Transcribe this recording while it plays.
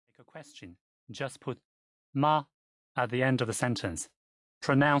question, just put ma at the end of the sentence.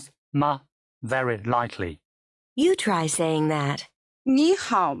 Pronounce ma very lightly. You try saying that. 你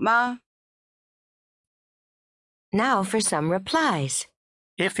好吗? Now for some replies.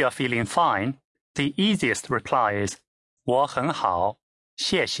 If you're feeling fine, the easiest reply is 我很好,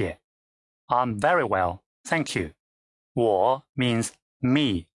谢谢. I'm very well, thank you. 我 means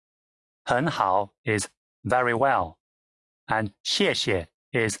me. 很好 is very well. And 谢谢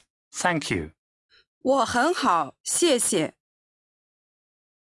is thank you. 我很好，谢谢。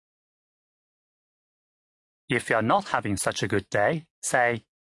 If you're not having such a good day, say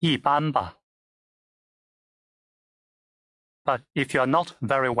一般吧. But if you're not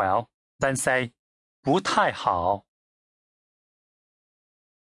very well, then say 不太好.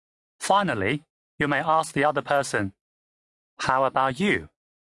 Finally, you may ask the other person, how about you?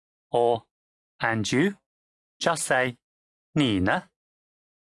 Or, and you? Just say, 你呢?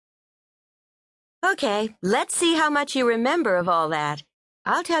 Okay, let's see how much you remember of all that.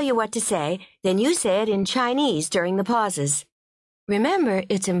 I'll tell you what to say, then you say it in Chinese during the pauses. Remember,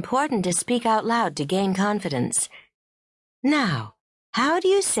 it's important to speak out loud to gain confidence. Now, how do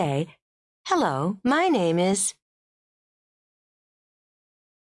you say, hello, my name is...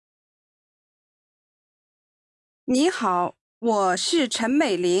 你好，我是陈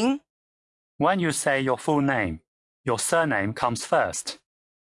美玲。 When you say your full name, your surname comes first.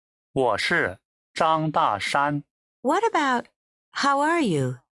 我是张大山. What about, how are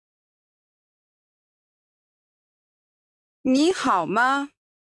you? 你好吗?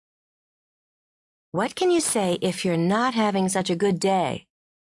 What can you say if you're not having such a good day?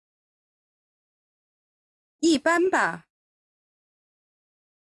 一般吧。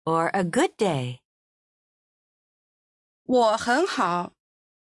 Or a good day? 我很好。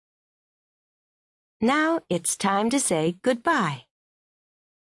 Now it's time to say goodbye.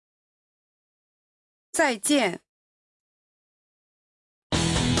 再见。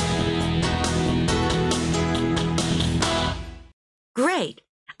 Great!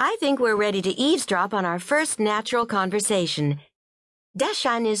 I think we're ready to eavesdrop on our first natural conversation.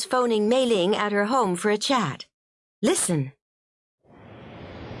 Dashan is phoning Mei Ling at her home for a chat. Listen.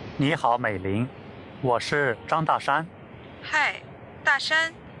 你好，美玲，我是张大山。嗨，大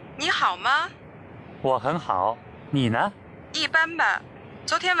山，你好吗？我很好，你呢？一般吧。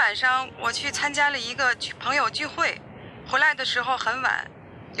昨天晚上我去参加了一个朋友聚会，回来的时候很晚，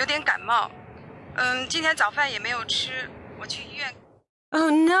有点感冒。今天早饭也没有吃，我去医院。 Oh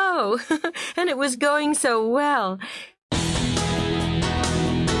no! And it was going so well.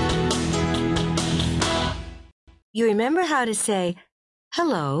 You remember how to say,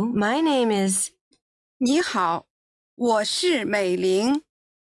 hello, my name is... 你好，我是美玲。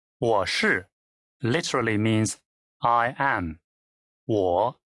我是 literally means I am.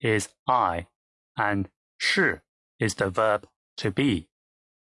 我 is I, and 是 is the verb to be.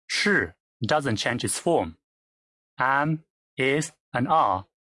 是 doesn't change its form. Am, is, and are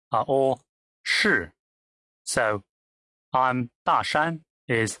all 是. So, I'm 大山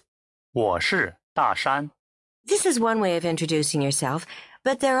is 我是大山. This is one way of introducing yourself,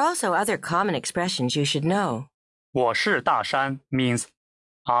 but there are also other common expressions you should know. 我是大山 means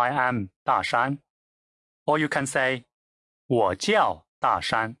I am 大山. Or you can say 我叫大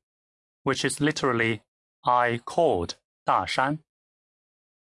山, which is literally I called 大山.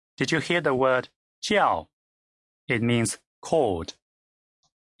 Did you hear the word 叫? It means called.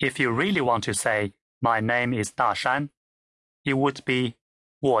 If you really want to say my name is 大山, it would be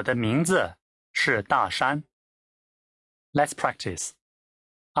我的名字是大山. Let's practice.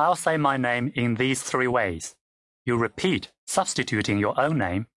 I'll say my name in these 3 ways. You repeat, substituting your own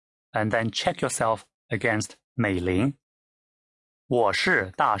name, and then check yourself against 美玲. 我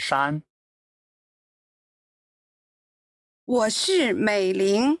是大山. 我是美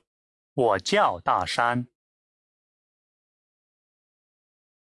玲。我叫大山.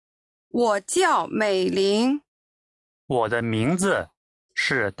 我叫美玲。我的名字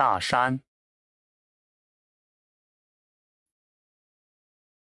是大山.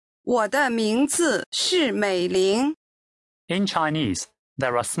 我的名字是美玲。 In Chinese,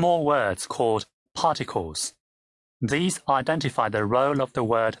 there are small words called particles. These identify the role of the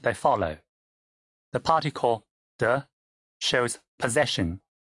word they follow. The particle de shows possession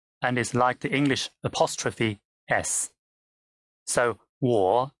and is like the English apostrophe s. So,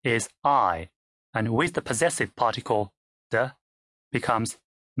 我 is I, and with the possessive particle de becomes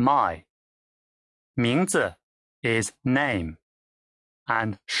my. 名字 is name,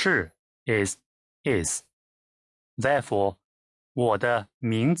 and 是 is. Therefore, 我的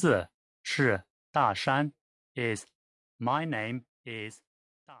名字是大山 is my name is